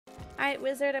Alright,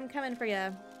 wizard, I'm coming for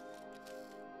you.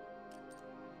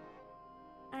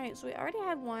 Alright, so we already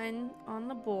have one on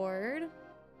the board.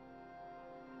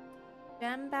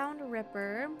 Gem-bound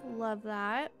Ripper. Love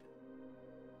that.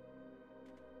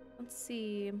 Let's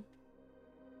see.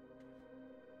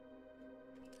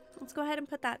 Let's go ahead and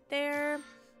put that there.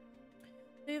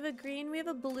 We have a green, we have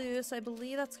a blue, so I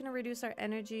believe that's going to reduce our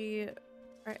energy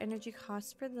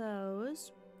costs for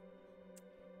those.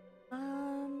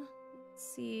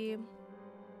 Let's see.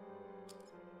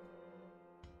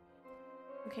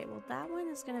 Okay, well that one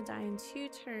is going to die in 2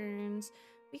 turns.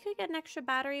 We could get an extra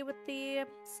battery with the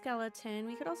skeleton.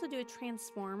 We could also do a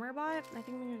transformer bot. I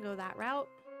think we're going to go that route.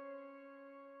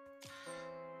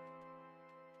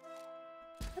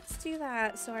 Let's do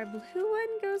that. So our blue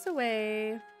one goes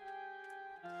away.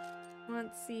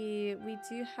 Let's see. We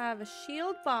do have a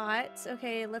shield bot.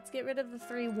 Okay, let's get rid of the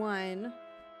 3-1.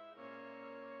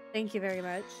 Thank you very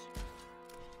much.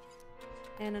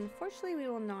 And unfortunately, we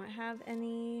will not have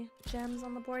any gems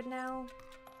on the board now.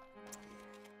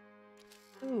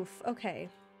 Oof, okay.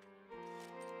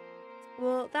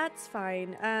 Well, that's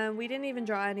fine. We didn't even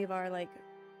draw any of our, like...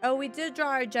 Oh, we did draw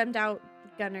our gemmed out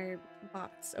gunner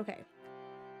bots. Okay.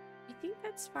 I think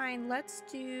that's fine. Let's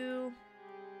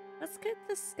get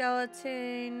the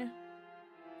skeleton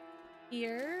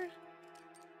here.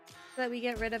 So that we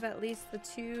get rid of at least the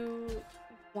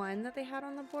 2-1 that they had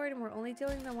on the board. And we're only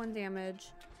dealing the 1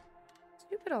 damage.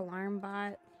 Stupid alarm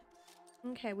bot.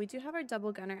 Okay, we do have our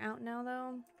double gunner out now,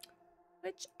 though.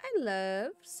 Which I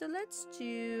love. So let's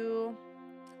do...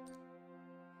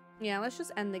 Yeah, let's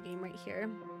just end the game right here.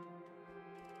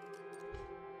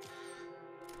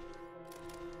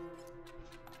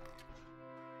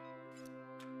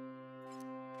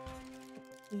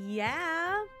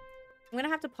 Yeah. I'm gonna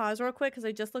have to pause real quick because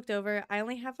I just looked over. I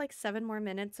only have like 7 more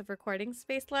minutes of recording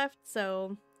space left,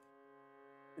 so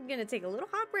I'm gonna take a little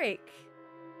hot break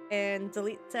and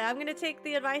delete. I'm gonna take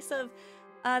the advice of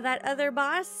that other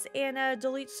boss and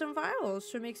delete some files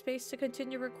to make space to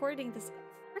continue recording this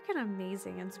freaking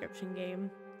amazing Inscryption game.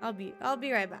 I'll be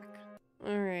right back.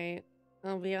 All right,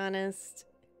 I'll be honest.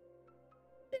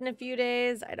 In a few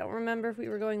days, I don't remember if we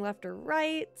were going left or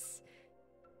right.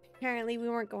 Apparently, we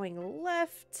weren't going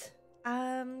left.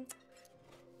 Oh,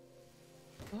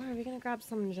 are we gonna grab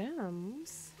some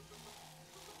gems?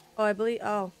 Oh, I believe.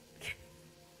 Oh,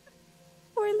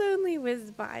 poor lonely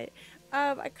Whizbot.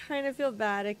 I kind of feel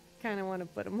bad. I kind of want to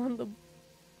put him on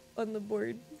the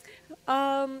board.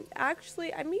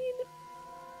 Actually, I mean,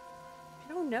 I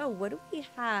don't know. What do we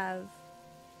have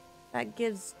that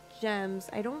gives gems?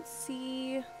 I don't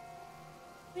see.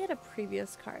 We had a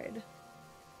previous card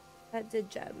that did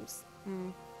gems.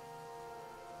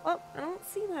 Well, I don't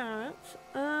see that.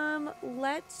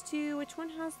 Let's do, which one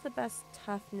has the best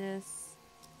toughness?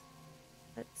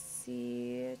 Let's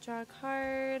see, draw a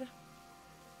card.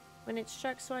 When it's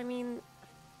struck, so I mean,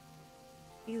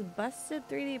 these busted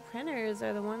 3D printers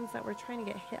are the ones that we're trying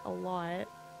to get hit a lot.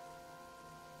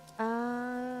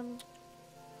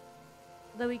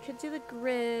 Though we could do the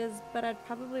Grizz, but I'd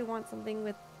probably want something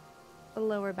with a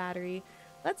lower battery.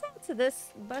 Let's add to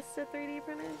this busted 3D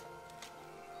printer.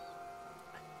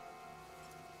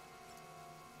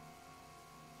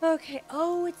 Okay.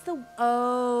 Oh, it's the...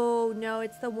 Oh, no.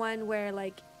 It's the one where,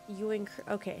 like, you...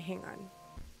 Okay, hang on.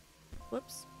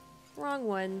 Whoops. Wrong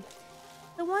one.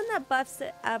 The one that buffs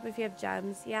it up if you have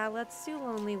gems. Yeah, let's do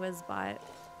Lonely Whizbot.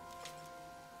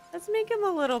 Let's make him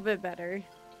a little bit better.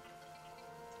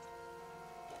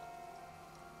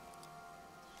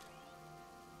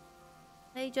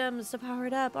 Hey, gems to power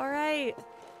it up. All right.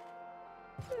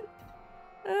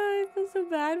 I feel so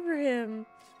bad for him.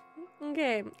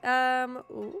 Okay,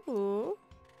 ooh.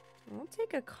 I'll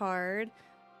take a card.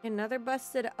 Another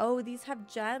busted. Oh, these have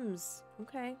gems.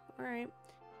 Okay, alright.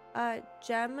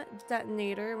 Gem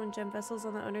detonator. When gem vessels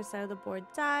on the owner's side of the board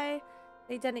die,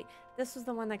 they detonate. This was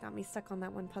the one that got me stuck on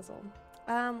that one puzzle.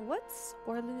 What's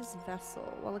Orlu's vessel?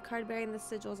 While a card bearing the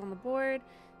sigil is on the board,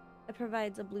 it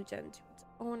provides a blue gem to its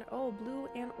owner. Oh, blue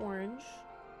and orange.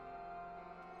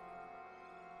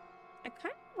 I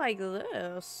kind of like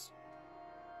this.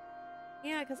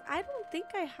 Yeah, because I don't think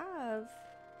I have...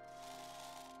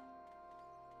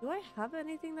 Do I have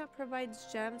anything that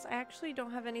provides gems? I actually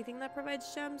don't have anything that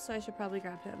provides gems, so I should probably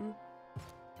grab him.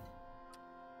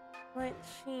 Let's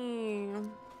see.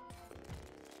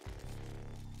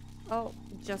 Oh,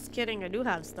 just kidding. I do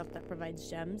have stuff that provides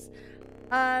gems.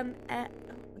 Oh,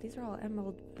 these are all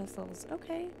emerald vessels.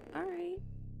 Okay, alright.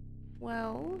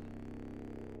 Well,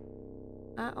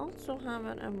 I also have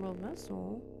an emerald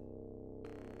vessel.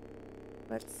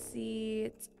 Let's see.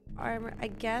 It's armor. I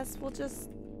guess we'll just...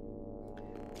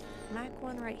 smack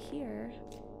one right here.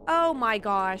 Oh my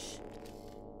gosh.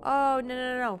 Oh, no,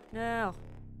 no, no, no, no, no.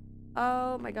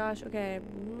 Oh my gosh, okay.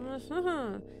 We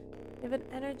have an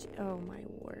energy. Oh my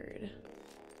word.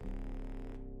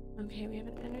 Okay, we have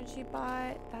an energy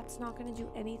bot. That's not gonna do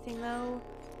anything though.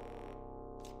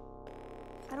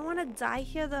 I don't want to die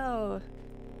here though.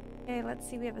 Okay, let's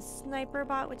see. We have a sniper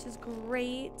bot, which is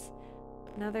great.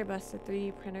 Another busted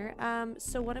 3D printer.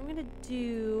 So what I'm gonna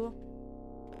do.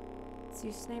 Let's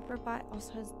see, sniper bot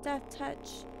also has death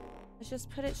touch. Let's just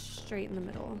put it straight in the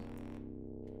middle.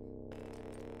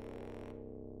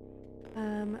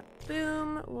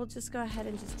 Boom. We'll just go ahead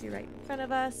and just do right in front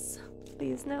of us.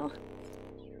 Please, no.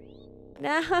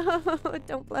 No,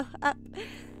 don't blow up.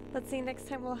 Let's see, next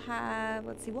time we'll have,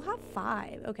 let's see, we'll have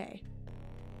 5. Okay.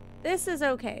 This is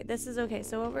okay. This is okay.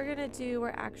 So what we're gonna do, we're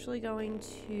actually going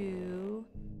to,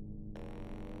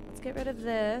 let's get rid of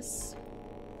this.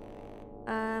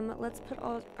 Let's put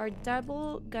all our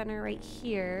double gunner right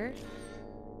here.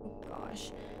 Oh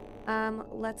gosh.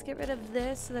 Let's get rid of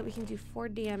this so that we can do 4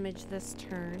 damage this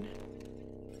turn.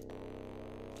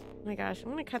 Oh my gosh, I'm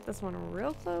gonna cut this one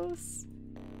real close.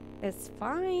 It's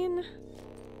fine.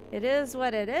 It is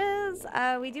what it is.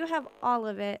 We do have all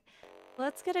of it.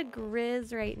 Let's get a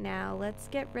Grizz right now. Let's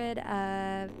get rid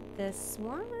of this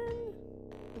one.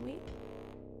 Can we?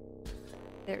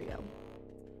 There we go.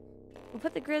 We'll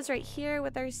put the Grizz right here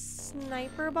with our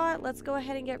sniper bot. Let's go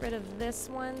ahead and get rid of this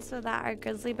one so that our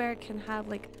grizzly bear can have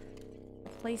like a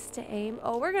place to aim.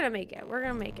 Oh, we're gonna make it. We're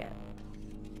gonna make it.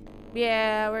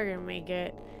 Yeah, we're gonna make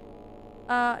it.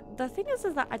 The thing is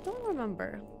that I don't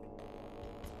remember.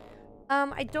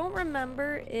 I don't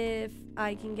remember if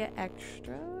I can get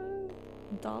extra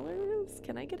dollars.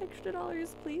 Can I get extra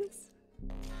dollars, please?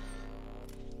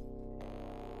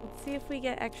 Let's see if we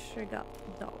get extra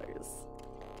dollars.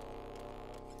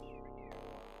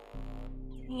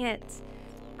 Dang it.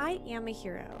 I am a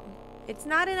hero. It's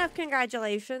not enough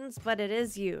congratulations, but it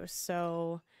is you,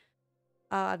 so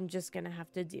I'm just gonna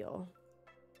have to deal.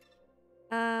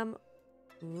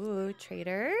 Ooh,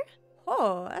 trader.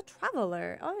 Oh, a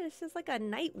traveler. Oh, this is like a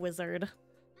night wizard.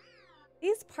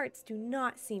 These parts do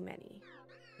not see many.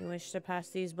 You wish to pass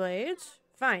these blades?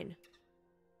 Fine.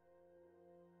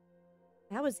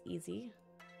 That was easy.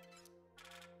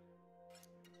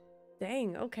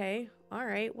 Dang, okay.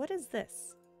 Alright, what is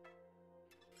this?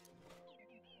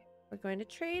 We're going to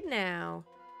trade now.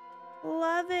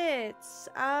 Love it.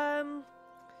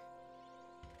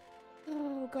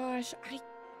 Oh gosh, I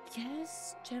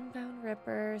guess Gembound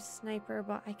Ripper, Sniper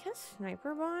Bot. I guess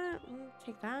Sniper Bot.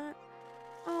 Take that.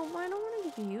 Oh, I don't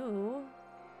want to give you.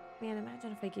 Man,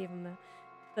 imagine if I gave him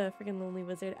the freaking Lonely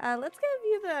Wizard. Let's give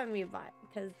you the Emote Bot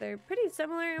because they're pretty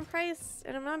similar in price,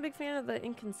 and I'm not a big fan of the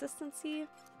inconsistency.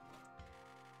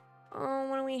 Oh,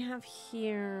 what do we have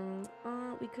here?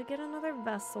 We could get another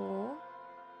vessel.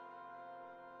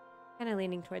 Kind of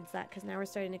leaning towards that because now we're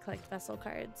starting to collect vessel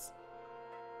cards.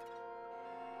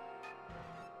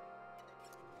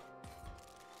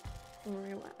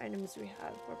 Alright, what items do we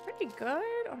have? We're pretty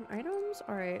good on items.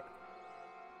 Alright.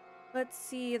 Let's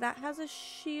see. That has a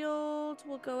shield.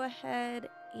 We'll go ahead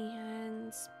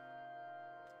and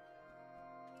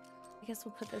I guess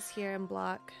we'll put this here and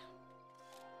block.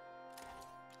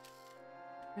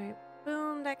 Alright.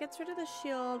 Boom. That gets rid of the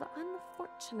shield.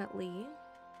 Unfortunately.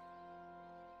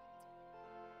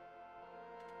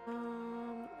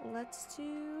 Let's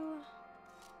do...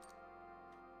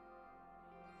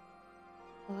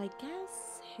 Well, I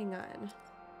guess... Hang on.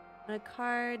 A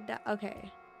card...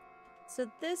 Okay. So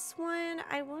this one,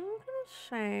 I wasn't gonna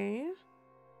say...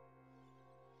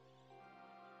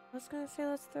 I was gonna say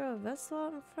let's throw a vessel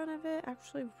out in front of it.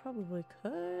 Actually, we probably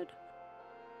could.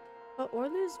 But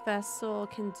Orlu's vessel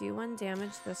can do 1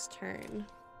 damage this turn.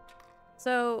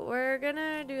 So we're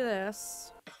gonna do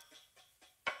this.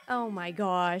 Oh my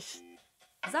gosh.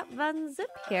 Zap Van Zip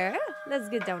here. Let's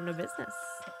get down to business.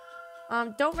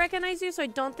 Don't recognize you, so I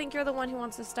don't think you're the one who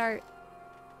wants to start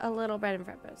a little bread and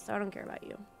breakfast. So I don't care about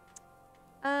you.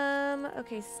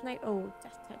 Okay, snipe. Oh,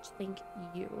 death touch. Thank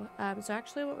you. So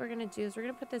actually what we're gonna do is we're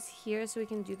gonna put this here so we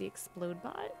can do the explode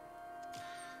bot.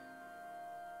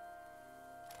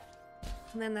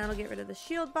 And then that'll get rid of the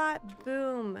shield bot.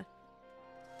 Boom.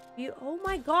 You. Oh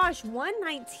my gosh,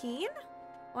 119?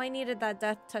 Oh, I needed that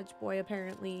death touch boy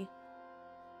apparently.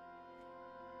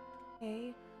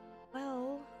 Okay.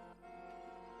 Well.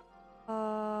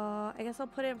 I guess I'll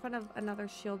put it in front of another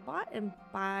shield bot and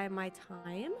buy my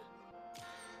time.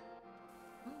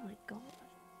 Oh my gosh.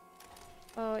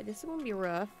 Oh, this is gonna be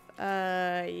rough.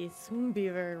 It's gonna be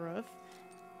very rough.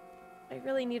 I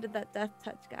really needed that death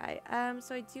touch guy.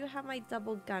 So I do have my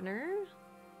double gunner.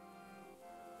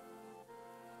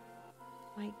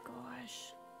 My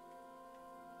gosh.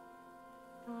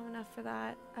 I don't have enough for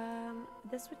that.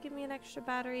 This would give me an extra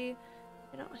battery.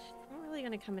 It's not really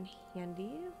gonna come in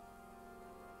handy.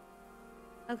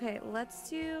 Okay, let's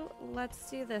do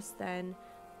this then.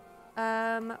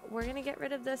 We're gonna get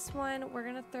rid of this one. We're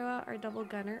gonna throw out our double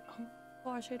gunner. Oh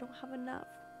gosh, I don't have enough.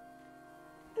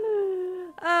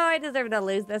 Oh, I deserve to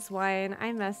lose this one.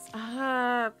 I messed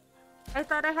up. I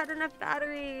thought I had enough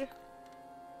battery.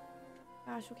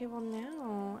 Gosh, okay, well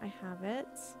now I have it.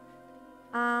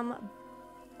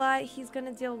 But he's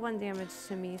gonna deal 1 damage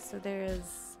to me, so there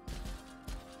is...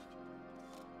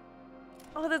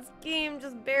 Oh, this game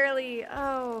just barely...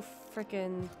 Oh,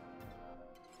 frickin'.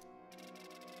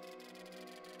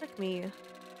 Frick me.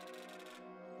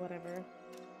 Whatever.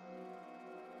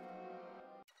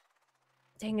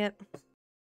 Dang it.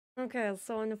 Okay,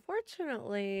 so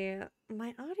unfortunately,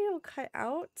 my audio cut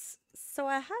out, so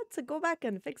I had to go back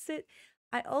and fix it.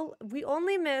 We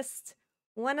only missed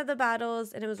one of the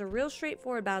battles, and it was a real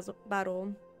straightforward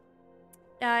battle.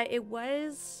 It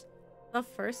was the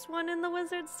first one in the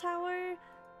Wizard's Tower,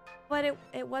 but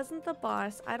it wasn't the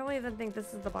boss. I don't even think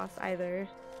this is the boss either.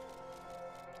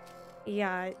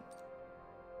 Yeah,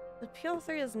 the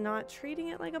PL3 is not treating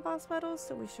it like a boss battle,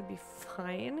 so we should be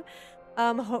fine.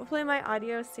 Hopefully my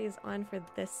audio stays on for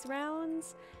this round.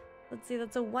 Let's see,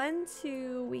 that's a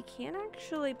 1-2. We can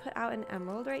actually put out an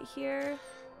emerald right here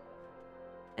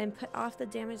and put off the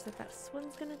damage that this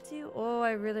one's gonna do. Oh,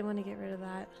 I really want to get rid of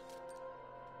that.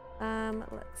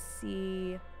 Let's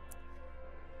see.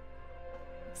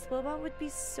 Explodebot would be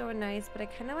so nice, but I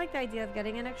kind of like the idea of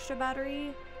getting an extra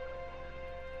battery.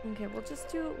 Okay, we'll just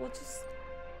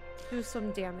do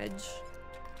some damage.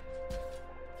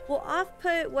 We'll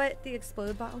off-put what the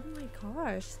Explodebot... Oh my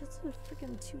gosh, that's a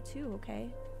freaking 2-2, okay.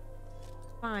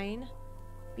 Fine.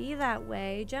 Be that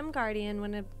way. Gem Guardian.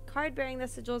 When a card bearing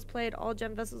this sigil is played, all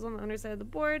gem vessels on the underside of the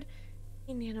board.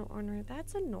 A nano ornament.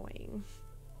 That's annoying.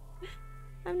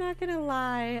 I'm not gonna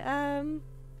lie.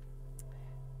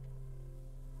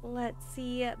 Let's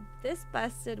see. This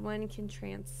busted one can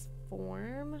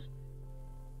transform.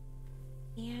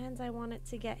 And I want it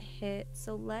to get hit.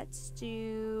 So let's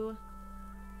do...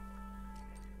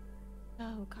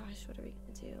 Oh gosh, what are we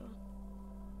gonna do?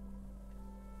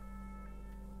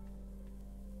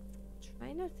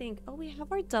 Trying to think. Oh, we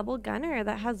have our double gunner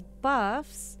that has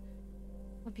buffs.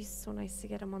 Would be so nice to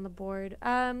get him on the board.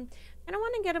 I don't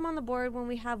want to get him on the board when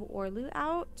we have Orlu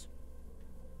out.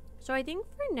 So I think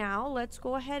for now, let's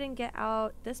go ahead and get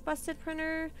out this busted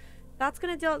printer. That's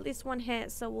gonna deal at least 1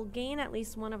 hit, so we'll gain at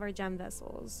least 1 of our gem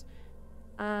vessels.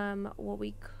 What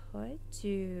we could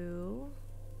do...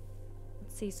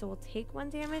 Let's see, so we'll take 1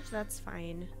 damage. That's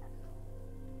fine.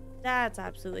 That's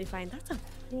absolutely fine. That's a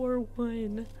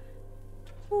 4-1.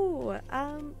 Ooh,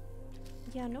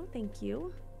 yeah, no thank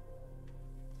you.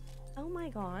 Oh my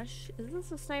gosh. Is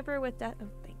this a sniper with death? Oh,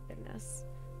 thank goodness.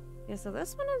 Yeah, so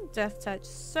this one is death touch.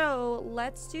 So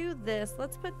let's do this.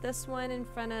 Let's put this one in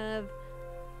front of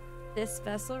this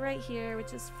vessel right here,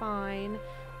 which is fine.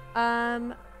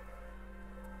 And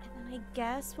then I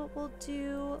guess what we'll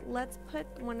do, let's put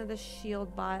one of the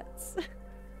shield bots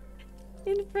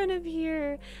in front of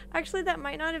here. Actually, that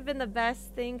might not have been the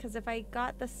best thing, because if I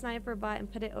got the sniper bot and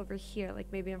put it over here,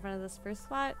 like maybe in front of this first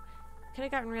spot, could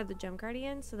have gotten rid of the Gem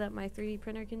Guardian so that my 3D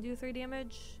printer can do 3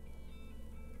 damage.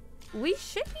 We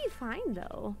should be fine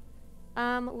though.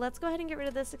 Let's go ahead and get rid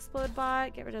of this explode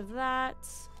bot, get rid of that.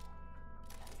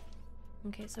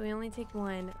 Okay, so we only take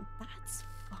 1. That's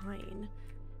fine.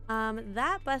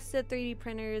 That busted 3D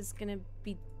printer is gonna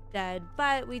be dead,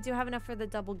 but we do have enough for the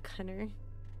double gunner.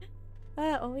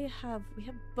 Oh, we have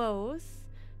both.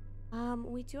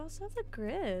 We do also have the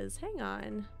Grizz. Hang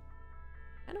on.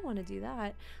 I don't want to do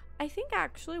that. I think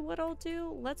actually what I'll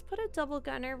do, let's put a double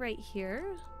gunner right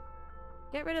here.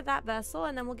 Get rid of that vessel,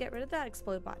 and then we'll get rid of that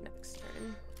explode bot next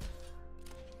turn.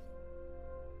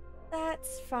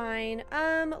 That's fine.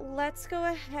 Let's go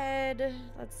ahead.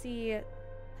 Let's see.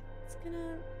 It's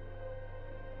gonna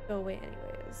go away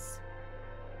anyways.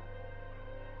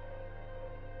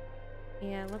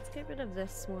 Yeah, let's get rid of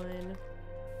this one.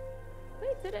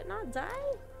 Wait, did it not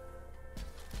die?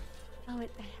 Oh,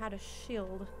 it had a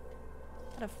shield.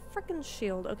 It had a freaking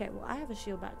shield. Okay, well, I have a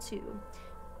shield bat too.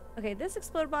 Okay, this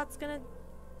explode bot's gonna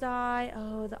die.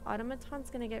 Oh, the automaton's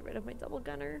gonna get rid of my double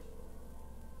gunner.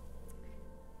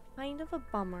 Kind of a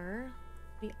bummer,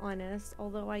 to be honest.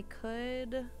 Although I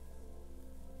could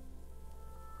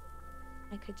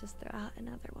just throw out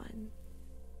another one.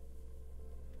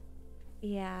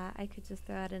 Yeah, I could just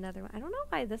throw out another one. I don't know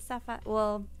why this stuff...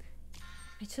 Well,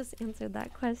 I just answered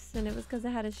that question. It was because I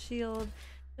had a shield.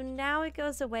 So now it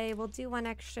goes away. We'll do 1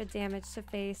 extra damage to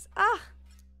face. Ah!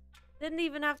 Didn't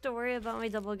even have to worry about my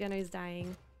double gunners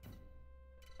dying.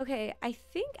 Okay, I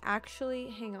think actually...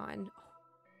 Hang on.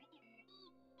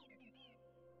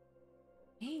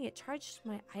 Dang, it charged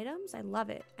my items? I love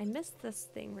it. I missed this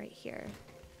thing right here.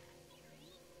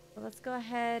 So let's go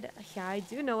ahead. Yeah, I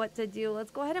do know what to do. Let's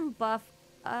go ahead and buff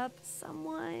up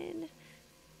someone.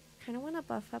 Kind of want to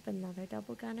buff up another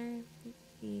double gunner. Let's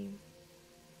see.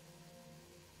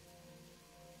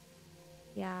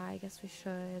 Yeah, I guess we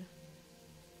should.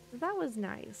 That was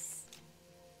nice.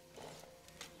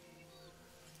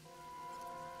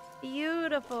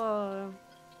 Beautiful.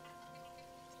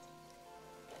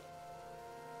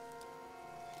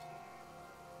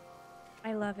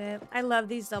 I love it. I love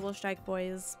these double strike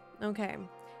boys. Okay.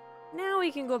 Now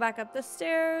we can go back up the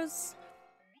stairs.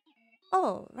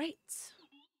 Oh, right.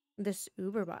 This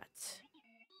Uberbot.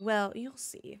 Well, you'll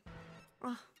see.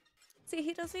 Oh, see,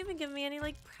 he doesn't even give me any,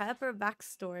 like, prep or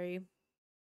backstory.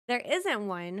 There isn't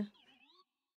one.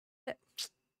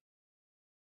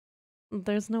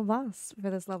 There's no boss for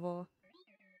this level.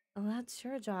 Oh, that's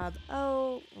your job.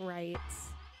 Oh, right.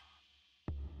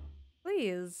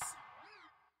 Please.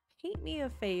 Paint me a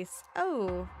face.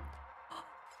 Oh.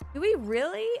 Do we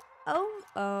really?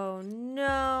 Oh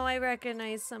no, I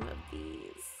recognize some of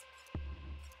these.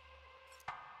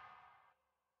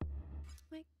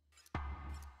 Like,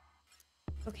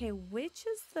 okay, which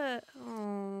is the...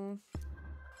 Oh.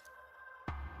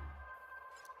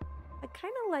 I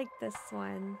kind of like this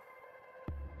one.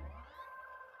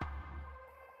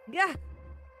 Yeah,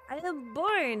 I am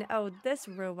born. Oh, this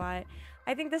robot.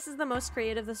 I think this is the most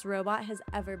creative this robot has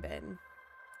ever been.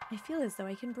 I feel as though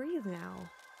I can breathe now.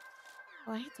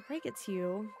 Well, I hate to break it to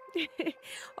you.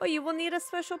 Oh, you will need a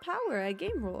special power, a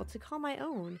game rule, to call my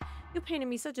own. You painted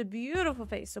me such a beautiful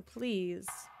face, so please.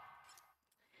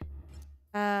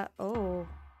 Oh.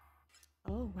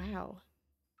 Oh, wow.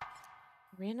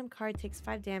 Random card takes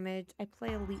 5 damage. I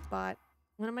play Elite Bot.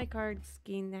 One of my cards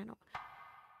gain nano.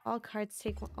 All cards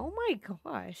take 1. Oh my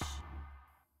gosh.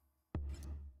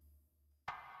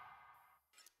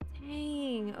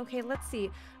 Dang. Okay, let's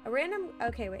see. A random...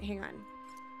 Okay, wait, hang on.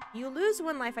 You lose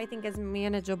 1 life, I think, is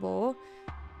manageable.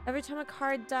 Every time a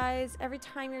card dies, every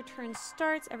time your turn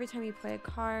starts, every time you play a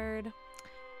card.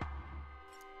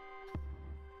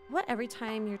 What, every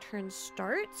time your turn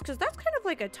starts? Because that's kind of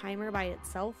like a timer by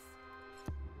itself.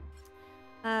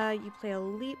 You play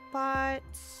Elite Bot.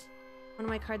 One of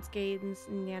my cards gains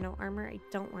nano armor. I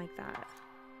don't like that.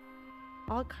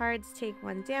 All cards take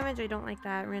 1 damage. I don't like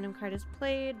that. Random card is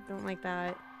played. Don't like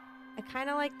that. I kind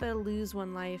of like the lose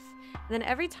 1 life. And then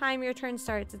every time your turn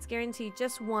starts, it's guaranteed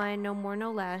just 1, no more,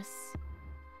 no less.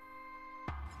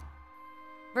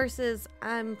 Versus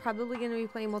I'm probably going to be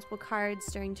playing multiple cards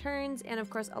during turns, and of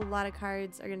course a lot of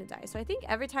cards are going to die. So I think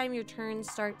every time your turn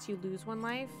starts, you lose 1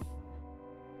 life.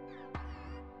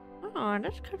 Oh,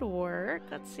 this could work.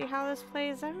 Let's see how this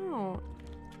plays out.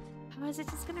 How is it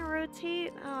just going to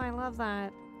rotate? Oh, I love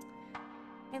that.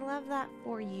 I love that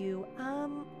for you.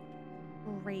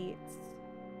 Great.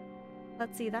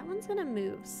 Let's see, that one's gonna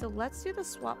move. So let's do the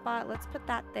swap bot. Let's put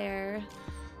that there.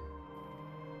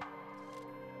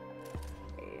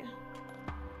 Okay.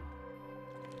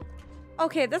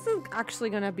 Okay, this is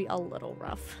actually gonna be a little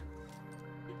rough.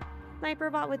 Sniper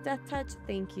bot with death touch.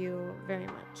 Thank you very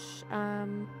much.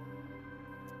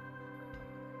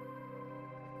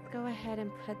 Let's go ahead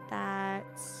and put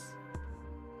that.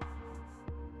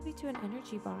 We do an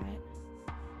energy bot.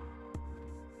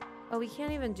 Oh, we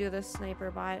can't even do the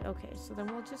sniper bot. Okay, so then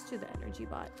we'll just do the energy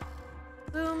bot.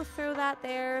 Boom, throw that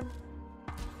there.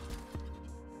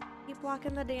 Keep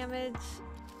blocking the damage.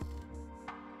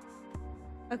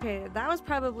 Okay, that was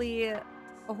probably a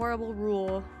horrible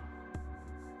rule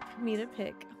for me to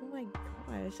pick. Oh my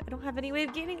gosh, I don't have any way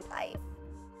of gaining life.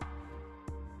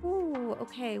 Ooh,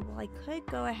 okay, well I could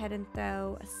go ahead and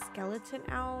throw a skeleton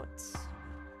out.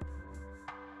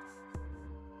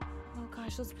 Oh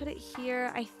gosh, let's put it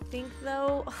here. I think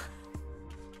though,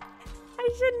 I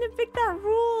shouldn't have picked that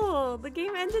rule. The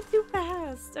game ended too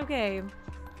fast. Okay.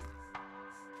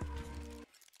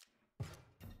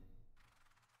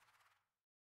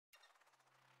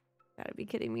 Gotta be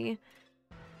kidding me.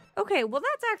 Okay, well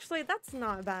that's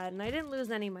not bad, and I didn't lose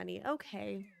any money.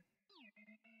 Okay.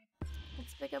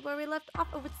 Let's pick up where we left off.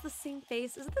 Oh, it's the same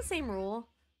face. Is it the same rule?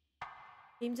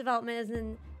 Game development is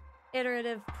an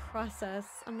iterative process.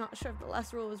 I'm not sure if the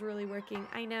last rule was really working.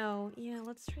 I know. Yeah,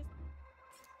 let's try.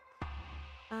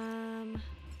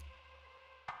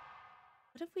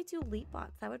 What if we do leap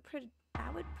bots? That would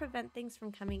prevent things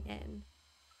from coming in.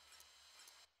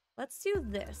 Let's do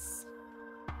this.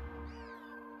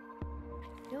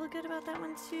 I Feel good about that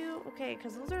one too? Okay,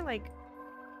 because those are like...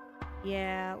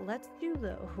 Yeah, let's do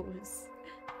those.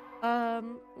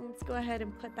 Let's go ahead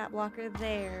and put that blocker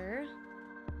there.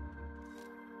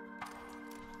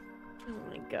 Oh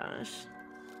my gosh.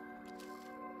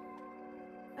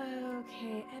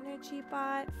 Okay, energy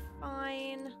bot,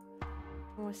 fine.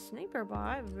 Oh, a sniper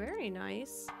bot, very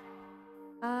nice.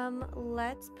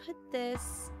 Let's put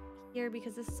this here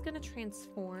because this is gonna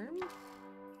transform.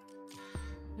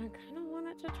 I kind of want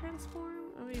it to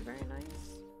transform. That would be very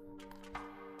nice.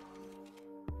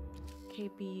 Okay,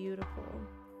 beautiful.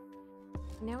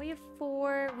 Now we have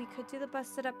 4. We could do the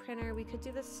busted up printer. We could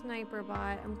do the sniper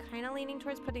bot. I'm kind of leaning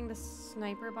towards putting the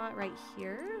sniper bot right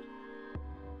here.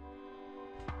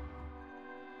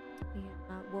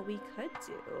 Yeah, what we could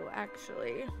do,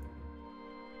 actually.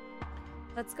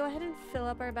 Let's go ahead and fill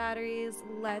up our batteries.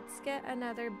 Let's get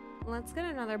another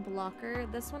blocker.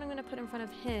 This one I'm going to put in front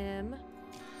of him.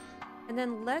 And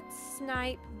then let's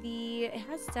snipe the... It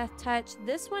has death touch.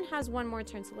 This one has 1 more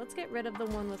turn, so let's get rid of the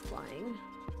one with flying.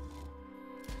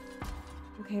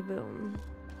 Okay, boom.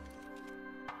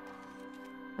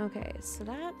 Okay, so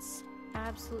that's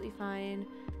absolutely fine.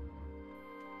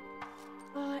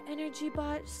 Energy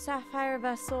bot, sapphire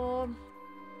vessel.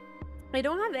 I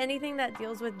don't have anything that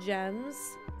deals with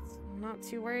gems, so I'm not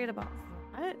too worried about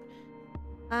that.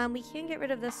 We can get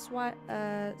rid of this swap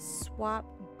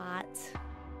bot.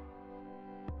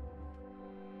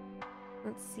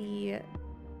 Let's see.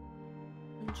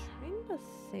 I'm trying to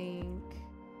think.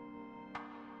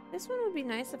 This one would be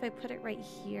nice if I put it right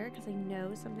here because I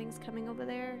know something's coming over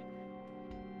there.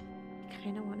 I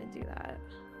kind of want to do that.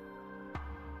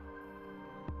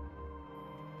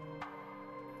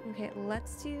 Okay,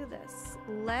 let's do this.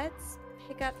 Let's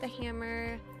pick up the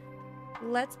hammer.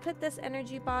 Let's put this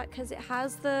energy bot because it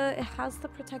has the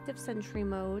protective sentry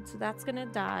mode, so that's gonna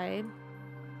die.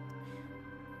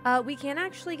 We can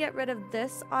actually get rid of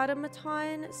this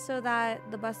automaton so that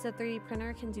the busted 3D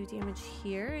printer can do damage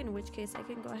here, in which case I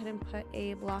can go ahead and put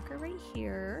a blocker right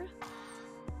here.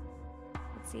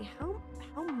 Let's see,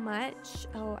 how much?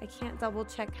 Oh, I can't double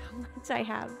check how much I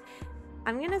have.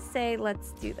 I'm gonna say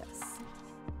let's do this.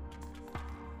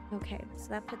 Okay, so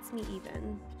that puts me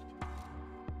even.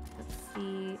 Let's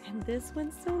see, and this one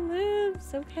still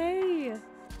lives, okay.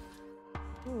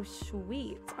 Oh,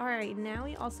 sweet. All right, now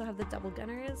we also have the double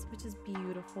gunners, which is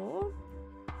beautiful.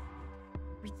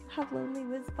 We do have Lonely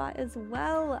Wizbot as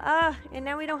well. And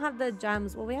now we don't have the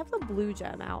gems. Well, we have the blue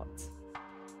gem out,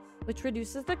 which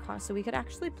reduces the cost, so we could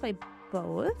actually play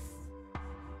both.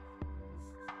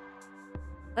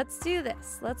 Let's do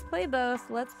this. Let's play both.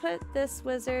 Let's put this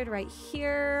wizard right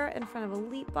here in front of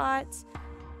Elite Bot.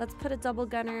 Let's put a double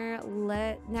gunner.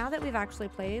 Now that we've actually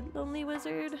played Lonely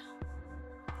Wizard,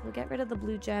 we'll get rid of the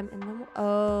blue gem and then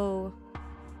oh.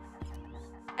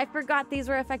 I forgot these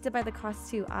were affected by the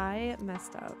cost too. I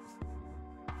messed up.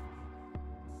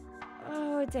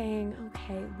 Oh, dang.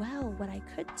 Okay, well, what I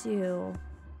could do...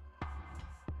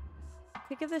 I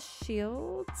could give the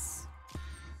shields.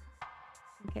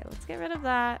 Okay, let's get rid of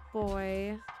that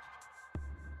boy.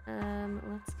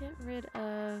 Let's get rid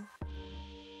of...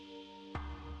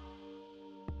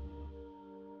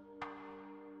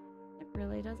 It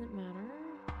really doesn't matter.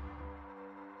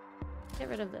 Get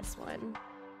rid of this one.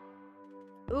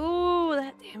 Ooh,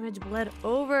 that damage bled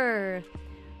over.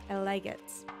 I like it.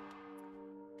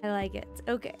 I like it.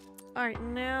 Okay. All right,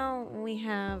 now we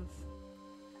have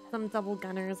some double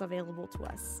gunners available to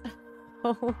us.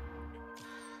 Oh.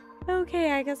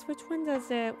 Okay, I guess which one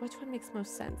does it? Which one makes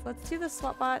most sense? Let's do the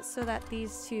swap bot so that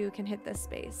these two can hit this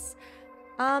space.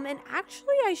 And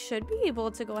actually I should be able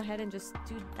to go ahead and just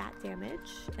do that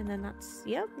damage. And then that's,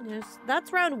 yep,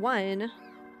 that's round 1.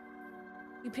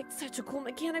 You picked such a cool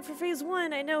mechanic for phase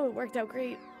 1. I know it worked out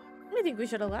great. I think we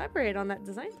should elaborate on that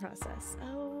design process.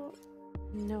 Oh,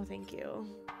 no, thank you.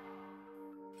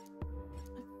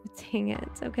 Dang it.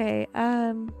 Okay,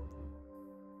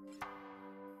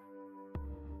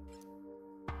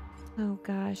 oh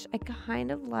gosh, I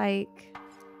kind of like...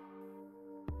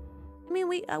 I mean,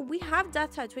 we have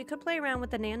Death Touch. We could play around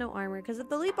with the nano armor, because if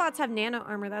the elite bots have nano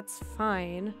armor, that's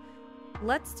fine.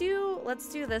 Let's do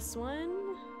this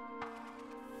one.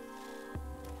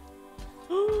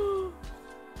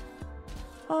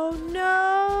 Oh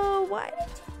no! Why did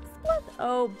you split?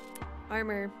 Oh,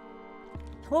 armor.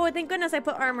 Oh, thank goodness I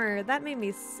put armor. That made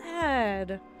me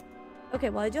sad. Okay,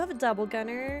 well, I do have a double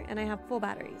gunner and I have full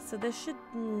batteries, so this should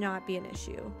not be an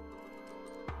issue.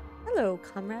 Hello,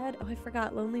 comrade. Oh, I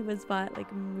forgot Lonely Wizbot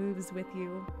like moves with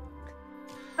you.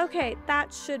 Okay,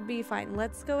 that should be fine.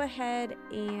 Let's go ahead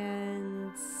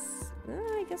and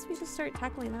I guess we should start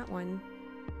tackling that one.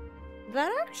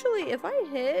 That actually, if I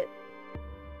hit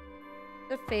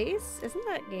the face, isn't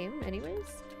that game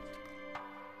anyways?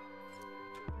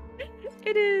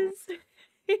 It is.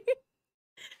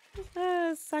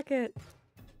 Suck it.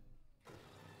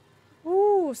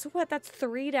 Ooh, so what? That's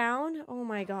 3 down? Oh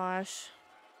my gosh.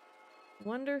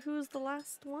 Wonder who's the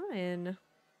last one.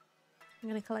 I'm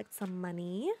gonna collect some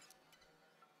money.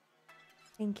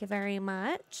 Thank you very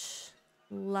much.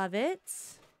 Love it.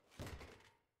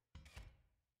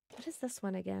 What is this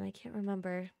one again? I can't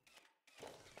remember.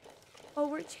 Oh,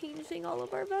 we're changing all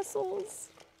of our vessels.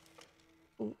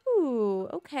 Ooh,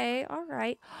 okay, all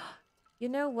right. You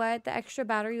know what? The extra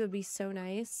battery would be so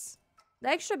nice. The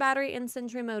extra battery in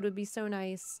Sentry mode would be so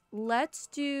nice. Let's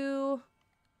do...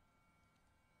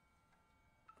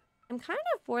 I'm kind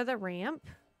of for the ramp.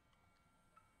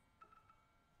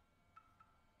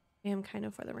 I am kind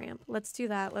of for the ramp. Let's do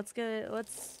that. Let's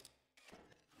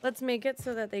make it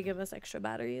so that they give us extra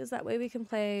batteries. That way we can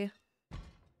play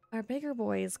our bigger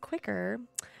boys quicker.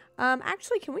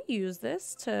 Actually, can we use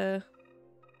this to...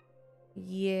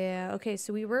 Yeah, okay,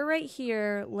 so we were right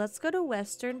here. Let's go to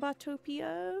Western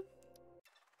Botopia.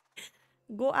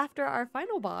 Go after our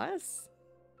final boss.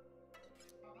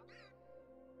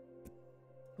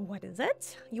 What is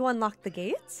it? You unlocked the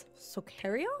gates? So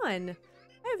carry on.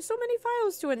 I have so many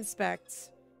files to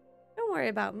inspect. Don't worry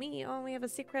about me. Oh, we have a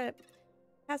secret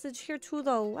passage here to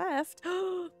the left.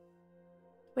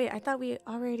 Wait, I thought we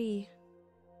already...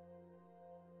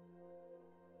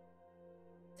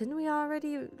 Didn't we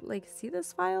already, like, see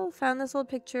this file? Found this old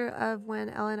picture of when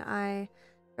Elle and I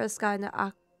first got into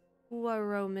Aqua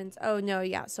Romans. Oh, no,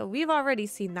 yeah. So we've already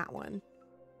seen that one.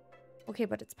 Okay,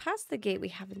 but it's past the gate we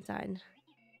haven't done.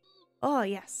 Oh,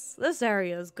 yes. This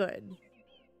area is good.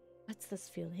 What's this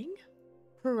feeling?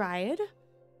 Pride?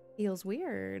 Feels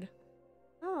weird.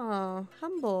 Oh,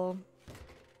 humble.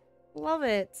 Love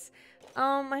it.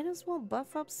 Might as well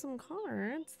buff up some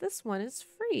cards. This one is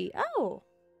free. Oh!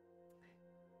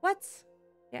 What?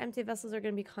 Your empty vessels are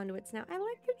going to be conduits now. I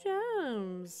like the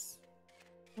gems.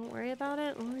 Don't worry about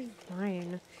it. Oh, it's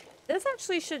fine. This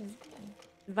actually should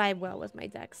vibe well with my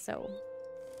deck, so...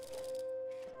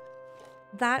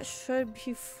 That should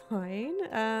be fine.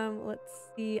 Let's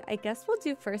see. I guess we'll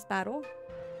do first battle.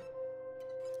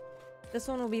 This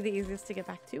one will be the easiest to get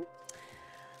back to.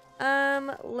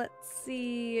 Let's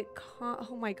see.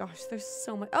 Oh my gosh, there's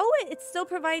so much. Oh, it still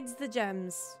provides the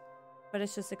gems. But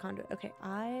it's just a conduit. Okay,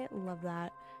 I love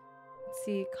that. Let's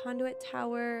see. Conduit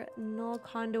tower, null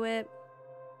conduit.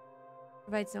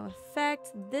 Provides no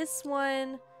effect. This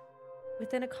one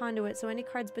within a conduit. So any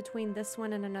cards between this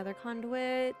one and another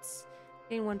conduit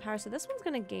gain 1 power. So this one's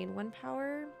gonna gain 1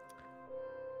 power.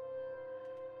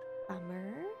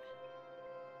 Bummer.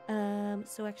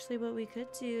 So actually what we could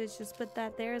do is just put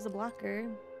that there as a blocker.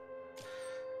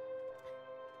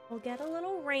 We'll get a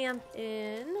little ramp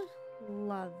in.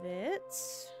 Love it.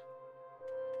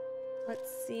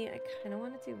 Let's see. I kind of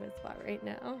want to do Wizbot right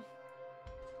now.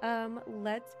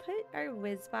 Let's put our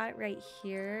Wizbot right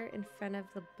here in front of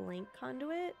the blank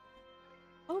conduit.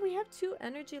 Oh, we have 2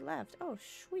 energy left. Oh,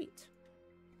 sweet.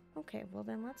 Okay, well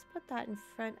then let's put that in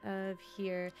front of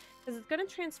here because it's going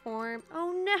to transform.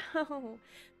 Oh no!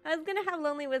 I was going to have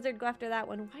Lonely Wizard go after that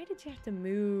one. Why did you have to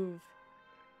move?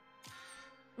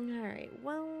 Alright,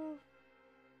 well...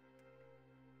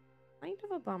 Kind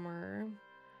of a bummer.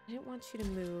 I didn't want you to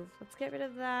move. Let's get rid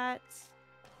of that.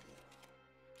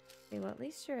 Okay, well at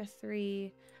least you're a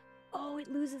 3. Oh, it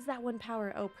loses that 1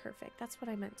 power. Oh, perfect. That's what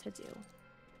I meant to do.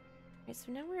 Alright,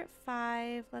 so now we're at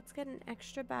 5. Let's get an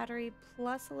extra battery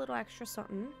plus a little extra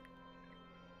something.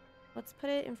 Let's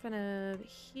put it in front of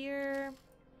here.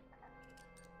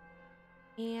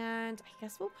 And I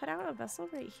guess we'll put out a vessel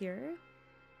right here.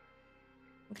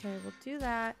 Okay, we'll do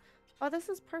that. Oh, this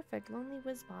is perfect. Lonely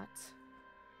Wizbot.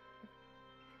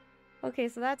 Okay,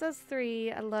 so that does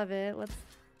 3. I love it. Let's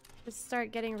just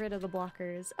start getting rid of the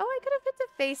blockers. Oh, I could have hit the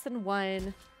face and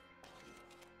won.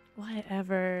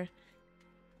 Whatever.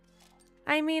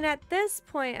 I mean, at this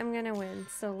point, I'm gonna win.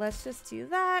 So let's just do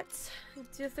that.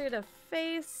 Do 3 to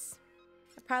face.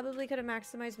 I probably could have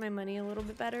maximized my money a little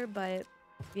bit better, but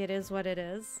it is what it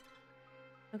is.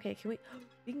 Okay, can we...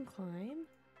 We can climb?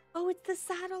 Oh, it's the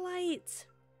satellite!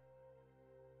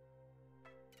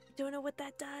 Don't know what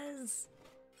that does.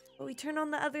 But we turn on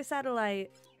the other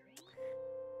satellite.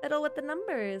 Fiddle with the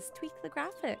numbers. Tweak the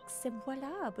graphics. And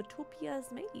voila, Botopia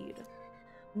is made.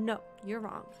 No, you're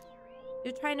wrong.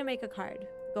 You're trying to make a card.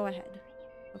 Go ahead.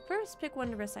 But first, pick one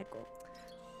to recycle.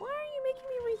 Why are you making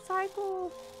me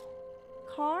recycle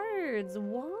cards?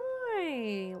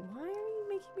 Why? Why are you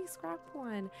making me scrap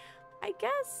one? I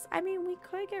guess, I mean, we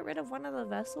could get rid of one of the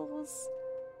vessels.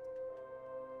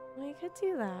 We could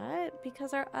do that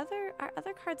because our other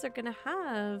cards are gonna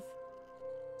have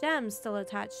gems still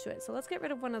attached to it. So let's get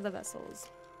rid of one of the vessels.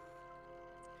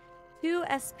 2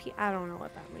 SP. I don't know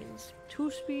what that means.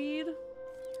 2 speed.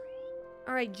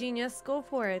 All right, genius, go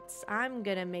for it. I'm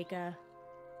gonna make a.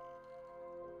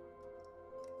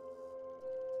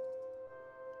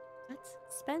 Let's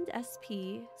spend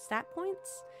SP stat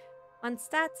points on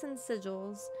stats and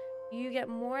sigils. You get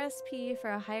more SP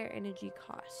for a higher energy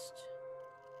cost.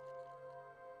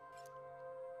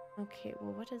 Okay,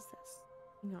 well, what is this?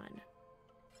 Hang on.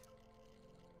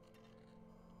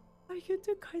 I get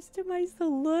to customize the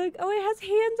look. Oh, it has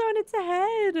hands on its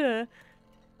head.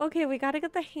 Okay, we gotta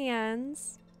get the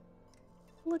hands.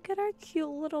 Look at our cute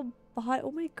little bot.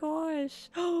 Oh my gosh.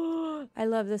 Oh, I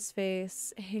love this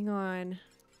face. Hang on.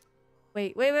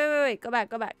 Wait. Go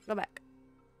back.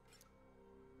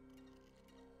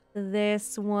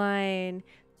 This one.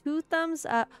 2 thumbs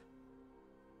up.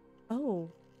 Oh.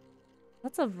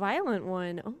 That's a violent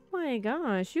one. Oh my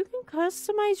gosh. You can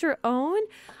customize your own?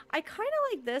 I kind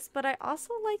of like this, but I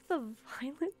also like the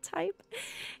violent type.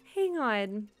 Hang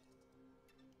on.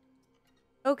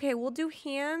 Okay, we'll do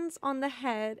hands on the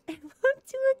head. And we'll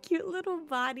do a cute little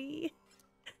body.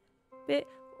 Bit.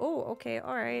 Oh, okay.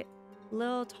 All right.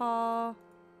 Little tall.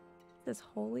 This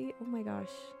holy. Oh my gosh.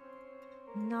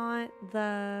 Not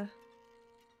the...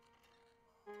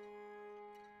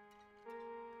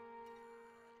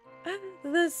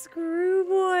 The screw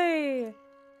boy.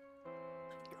 Oh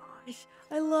my gosh.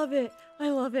 I love it. I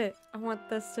love it. I want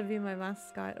this to be my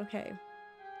mascot. Okay.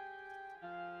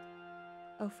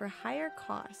 Oh, for higher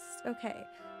costs. Okay.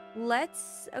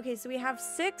 Let's... Okay, so we have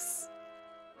 6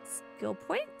 skill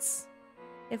points.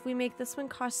 If we make this one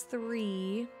cost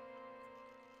 3...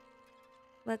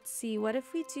 Let's see. What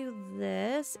if we do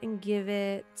this and give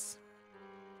it...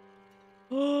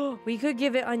 Oh, we could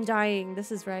give it Undying.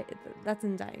 This is right. That's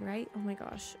Undying, right? Oh my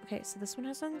gosh. Okay, so this one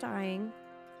has Undying.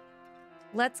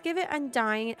 Let's give it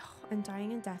Undying. Oh,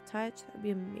 Undying and Death Touch. That'd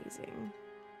be amazing.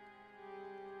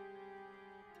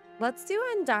 Let's do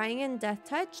Undying and Death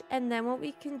Touch. And then what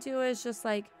we can do is just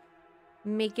like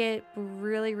make it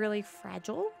really, really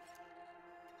fragile.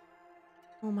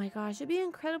 Oh my gosh. It'd be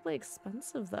incredibly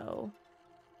expensive though.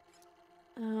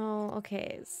 Oh,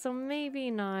 okay. So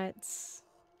maybe not.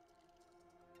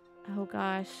 Oh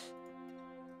gosh.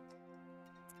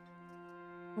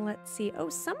 Let's see. Oh,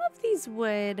 some of these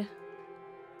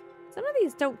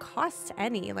don't cost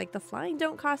any. Like the flying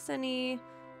don't cost any.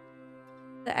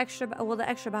 The extra, well, the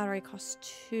extra battery costs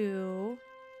 2.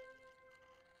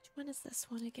 Which one is this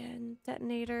one again?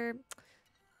 Detonator.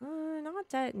 Not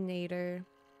detonator.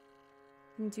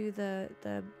 And do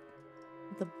the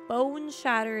bone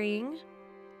shattering.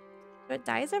 So it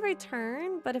dies every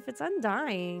turn, but if it's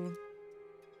undying.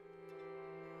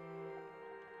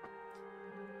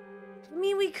 I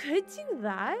mean, we could do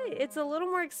that. It's a little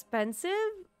more expensive.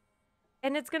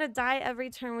 And it's going to die every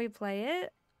turn we play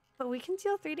it. But we can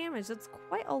deal 3 damage. That's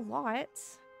quite a lot.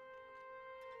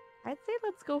 I'd say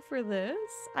let's go for this.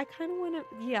 I kind of want to...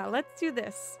 Yeah, let's do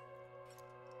this.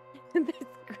 This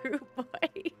group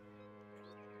boy.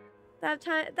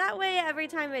 That way, every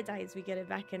time it dies, we get it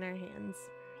back in our hands.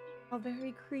 How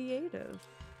very creative.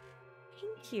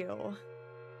 Thank you.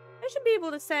 I should be able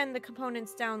to send the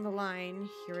components down the line.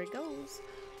 Here it goes.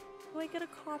 Do I get a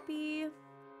copy?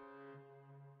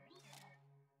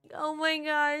 Oh my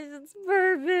gosh, it's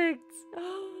perfect.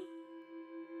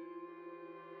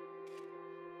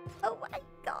 Oh my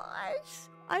gosh.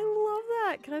 I love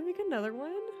that. Can I make another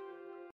one?